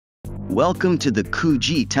Welcome to the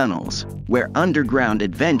Kuji Tunnels, where underground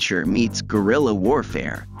adventure meets guerrilla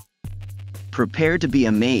warfare. Prepare to be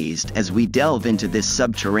amazed as we delve into this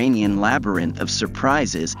subterranean labyrinth of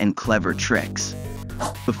surprises and clever tricks.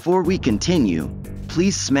 Before we continue,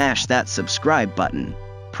 please smash that subscribe button,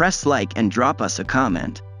 press like and drop us a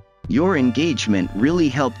comment. Your engagement really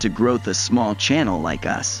helped to grow a small channel like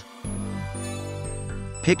us.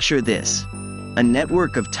 Picture this. A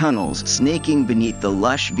network of tunnels snaking beneath the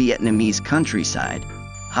lush Vietnamese countryside,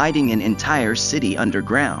 hiding an entire city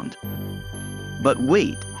underground. But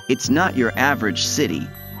wait, it's not your average city.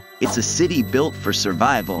 It's a city built for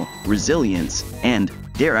survival, resilience, and,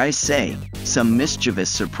 dare I say, some mischievous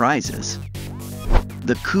surprises.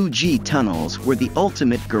 The Kuji tunnels were the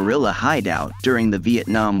ultimate guerrilla hideout during the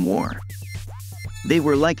Vietnam War. They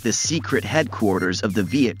were like the secret headquarters of the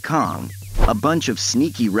Viet Cong, a bunch of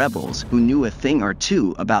sneaky rebels who knew a thing or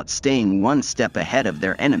two about staying one step ahead of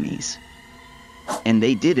their enemies. And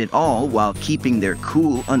they did it all while keeping their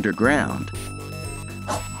cool underground.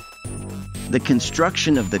 The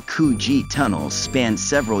construction of the Kuji tunnels spanned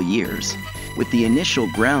several years, with the initial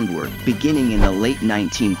groundwork beginning in the late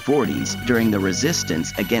 1940s during the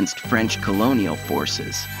resistance against French colonial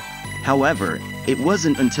forces. However, it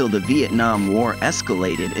wasn't until the Vietnam War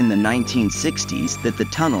escalated in the 1960s that the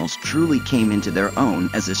tunnels truly came into their own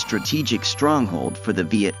as a strategic stronghold for the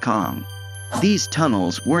Viet Cong. These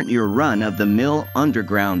tunnels weren't your run-of-the-mill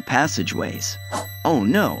underground passageways. Oh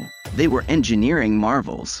no, they were engineering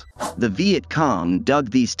marvels. The Viet Cong dug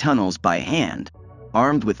these tunnels by hand,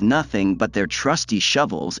 armed with nothing but their trusty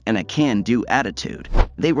shovels and a can-do attitude.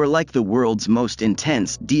 They were like the world's most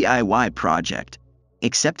intense DIY project.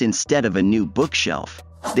 Except instead of a new bookshelf,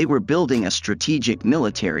 they were building a strategic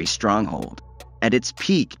military stronghold. At its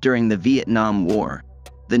peak during the Vietnam War,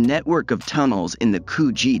 the network of tunnels in the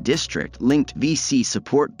Kuji district linked VC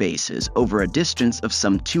support bases over a distance of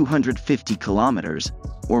some 250 kilometers,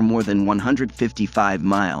 or more than 155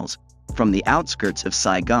 miles, from the outskirts of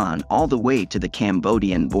Saigon all the way to the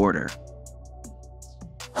Cambodian border.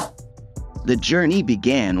 The journey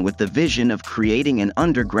began with the vision of creating an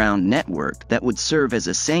underground network that would serve as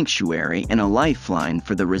a sanctuary and a lifeline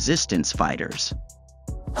for the resistance fighters.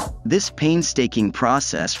 This painstaking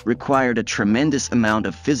process required a tremendous amount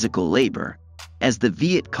of physical labor, as the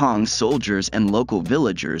Viet Cong soldiers and local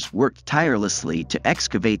villagers worked tirelessly to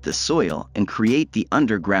excavate the soil and create the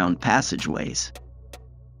underground passageways.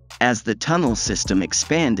 As the tunnel system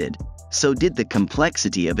expanded, so did the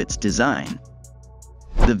complexity of its design.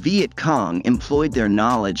 The Viet Cong employed their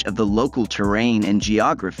knowledge of the local terrain and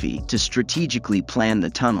geography to strategically plan the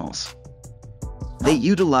tunnels. They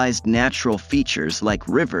utilized natural features like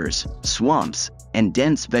rivers, swamps, and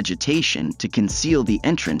dense vegetation to conceal the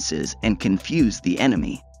entrances and confuse the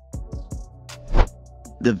enemy.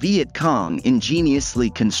 The Viet Cong ingeniously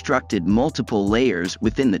constructed multiple layers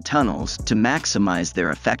within the tunnels to maximize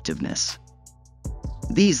their effectiveness.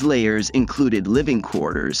 These layers included living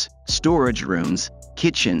quarters, storage rooms,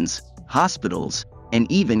 kitchens, hospitals,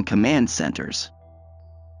 and even command centers.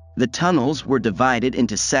 The tunnels were divided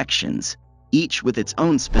into sections, each with its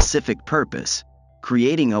own specific purpose,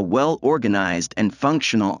 creating a well-organized and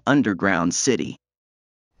functional underground city.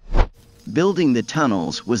 Building the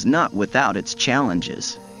tunnels was not without its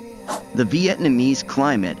challenges. The Vietnamese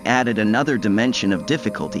climate added another dimension of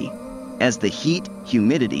difficulty, as the heat,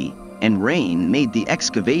 humidity, and rain made the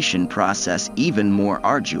excavation process even more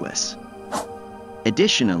arduous.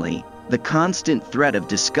 Additionally, the constant threat of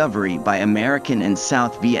discovery by American and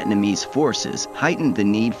South Vietnamese forces heightened the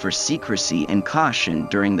need for secrecy and caution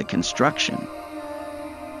during the construction.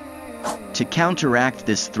 To counteract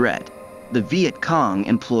this threat, the Viet Cong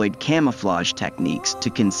employed camouflage techniques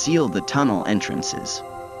to conceal the tunnel entrances.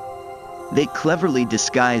 They cleverly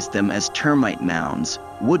disguised them as termite mounds,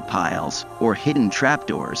 wood piles, or hidden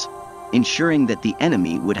trapdoors, ensuring that the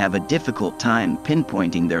enemy would have a difficult time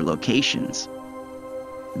pinpointing their locations.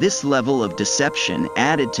 This level of deception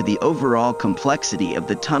added to the overall complexity of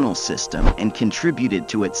the tunnel system and contributed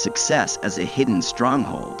to its success as a hidden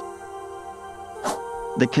stronghold.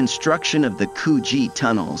 The construction of the Kuji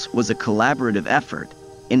tunnels was a collaborative effort,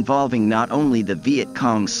 involving not only the Viet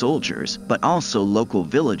Cong soldiers but also local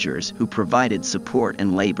villagers who provided support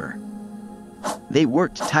and labor. They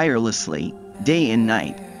worked tirelessly, day and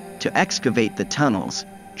night, to excavate the tunnels,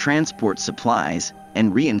 transport supplies,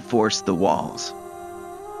 and reinforce the walls.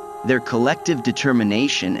 Their collective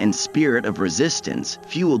determination and spirit of resistance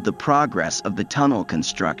fueled the progress of the tunnel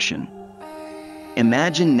construction.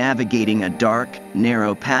 Imagine navigating a dark,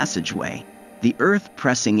 narrow passageway, the earth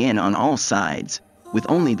pressing in on all sides, with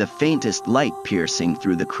only the faintest light piercing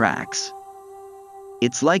through the cracks.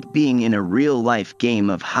 It's like being in a real-life game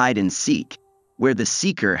of hide-and-seek, where the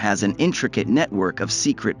seeker has an intricate network of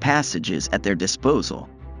secret passages at their disposal.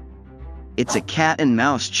 It's a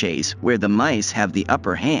cat-and-mouse chase where the mice have the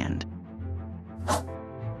upper hand.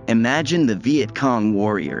 Imagine the Viet Cong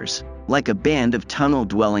warriors, like a band of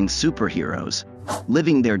tunnel-dwelling superheroes,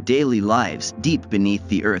 living their daily lives deep beneath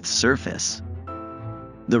the Earth's surface.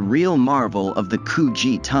 The real marvel of the Cu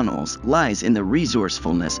Chi tunnels lies in the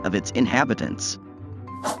resourcefulness of its inhabitants.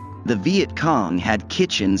 The Viet Cong had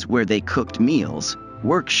kitchens where they cooked meals,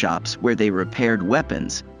 workshops where they repaired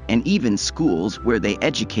weapons, and even schools where they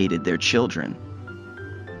educated their children.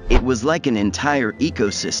 It was like an entire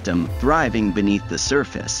ecosystem thriving beneath the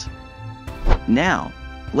surface. Now,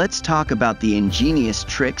 let's talk about the ingenious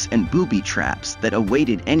tricks and booby traps that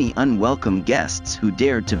awaited any unwelcome guests who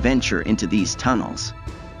dared to venture into these tunnels.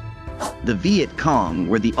 The Viet Cong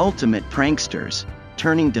were the ultimate pranksters,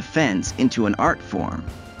 turning defense into an art form.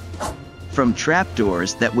 From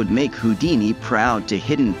trapdoors that would make Houdini proud to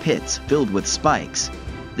hidden pits filled with spikes,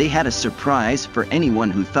 they had a surprise for anyone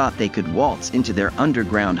who thought they could waltz into their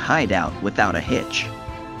underground hideout without a hitch.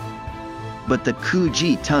 But the Cu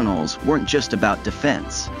Chi tunnels weren't just about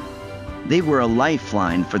defense. They were a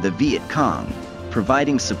lifeline for the Viet Cong,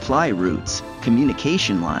 providing supply routes,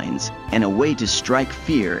 communication lines, and a way to strike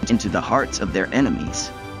fear into the hearts of their enemies.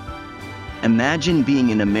 Imagine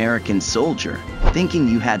being an American soldier, thinking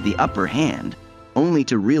you had the upper hand, only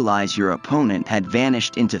to realize your opponent had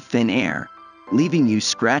vanished into thin air, leaving you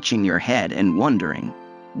scratching your head and wondering,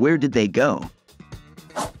 where did they go?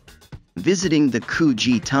 Visiting the Cu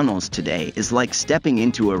Chi tunnels today is like stepping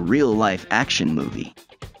into a real-life action movie.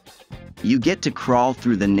 You get to crawl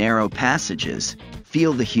through the narrow passages,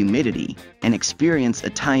 feel the humidity, and experience a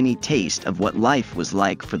tiny taste of what life was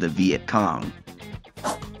like for the Viet Cong.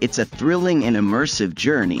 It's a thrilling and immersive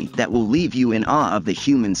journey that will leave you in awe of the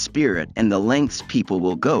human spirit and the lengths people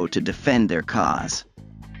will go to defend their cause.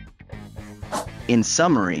 In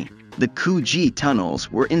summary, the Cu Chi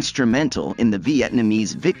tunnels were instrumental in the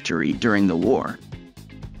Vietnamese victory during the war.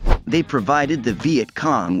 They provided the Viet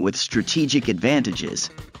Cong with strategic advantages,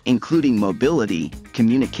 including mobility,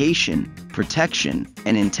 communication, protection,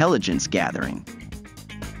 and intelligence gathering.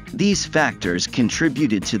 These factors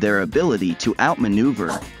contributed to their ability to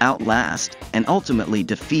outmaneuver, outlast, and ultimately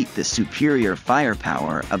defeat the superior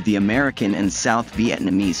firepower of the American and South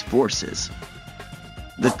Vietnamese forces.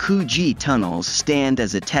 The Cu Chi tunnels stand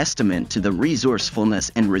as a testament to the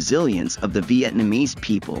resourcefulness and resilience of the Vietnamese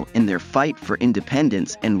people in their fight for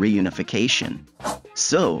independence and reunification.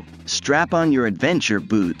 So, strap on your adventure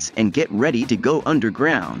boots and get ready to go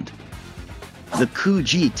underground. The Cu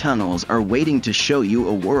Chi tunnels are waiting to show you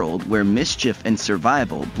a world where mischief and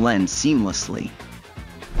survival blend seamlessly.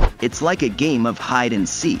 It's like a game of hide and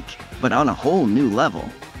seek, but on a whole new level.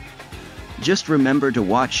 Just remember to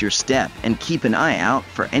watch your step and keep an eye out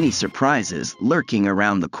for any surprises lurking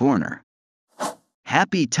around the corner.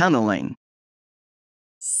 Happy tunneling!